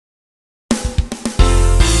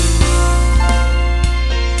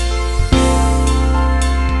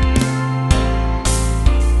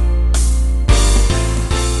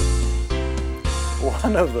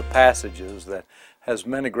of the passages that has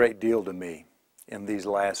meant a great deal to me in these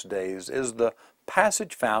last days is the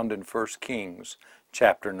passage found in 1 Kings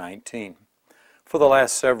chapter 19. For the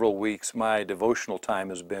last several weeks, my devotional time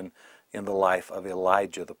has been in the life of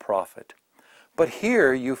Elijah the prophet. But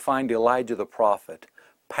here you find Elijah the prophet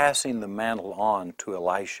passing the mantle on to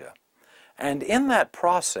Elisha. And in that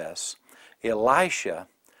process, Elisha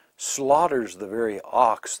slaughters the very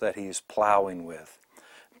ox that he's plowing with,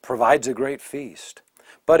 provides a great feast.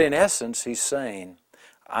 But in essence, he's saying,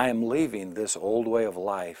 I am leaving this old way of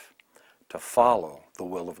life to follow the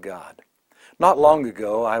will of God. Not long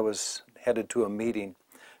ago, I was headed to a meeting,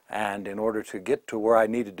 and in order to get to where I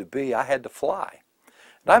needed to be, I had to fly.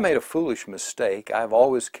 And I made a foolish mistake. I've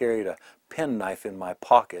always carried a penknife in my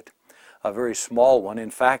pocket, a very small one,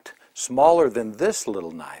 in fact, smaller than this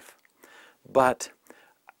little knife. But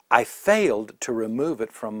I failed to remove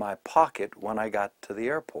it from my pocket when I got to the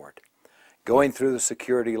airport. Going through the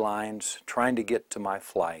security lines, trying to get to my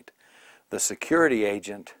flight, the security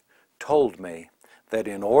agent told me that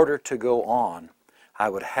in order to go on, I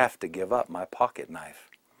would have to give up my pocket knife.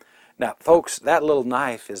 Now, folks, that little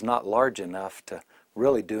knife is not large enough to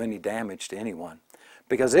really do any damage to anyone,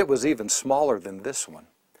 because it was even smaller than this one.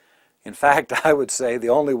 In fact, I would say the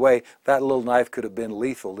only way that little knife could have been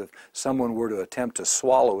lethal if someone were to attempt to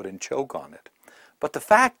swallow it and choke on it. But the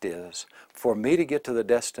fact is, for me to get to the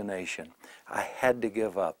destination, I had to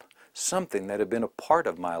give up something that had been a part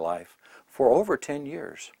of my life for over 10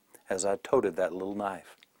 years as I toted that little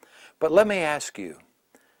knife. But let me ask you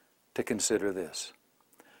to consider this.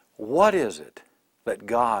 What is it that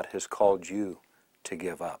God has called you to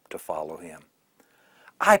give up to follow Him?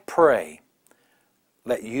 I pray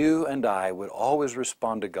that you and I would always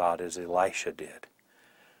respond to God as Elisha did.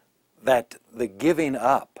 That the giving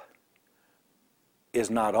up is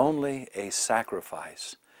not only a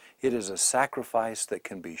sacrifice, it is a sacrifice that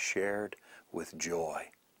can be shared with joy.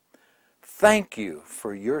 Thank you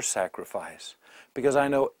for your sacrifice, because I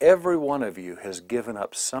know every one of you has given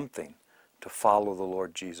up something to follow the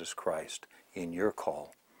Lord Jesus Christ in your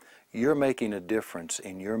call. You're making a difference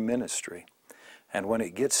in your ministry. And when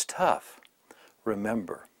it gets tough,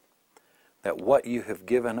 remember that what you have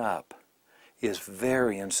given up is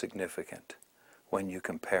very insignificant when you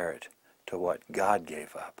compare it to what God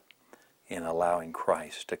gave up in allowing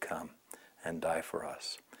Christ to come and die for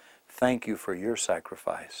us. Thank you for your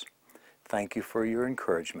sacrifice. Thank you for your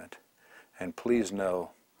encouragement. And please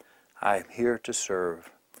know, I'm here to serve,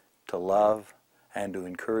 to love, and to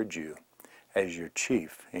encourage you as your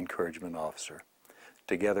chief encouragement officer.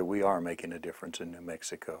 Together we are making a difference in New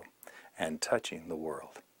Mexico and touching the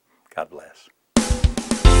world. God bless.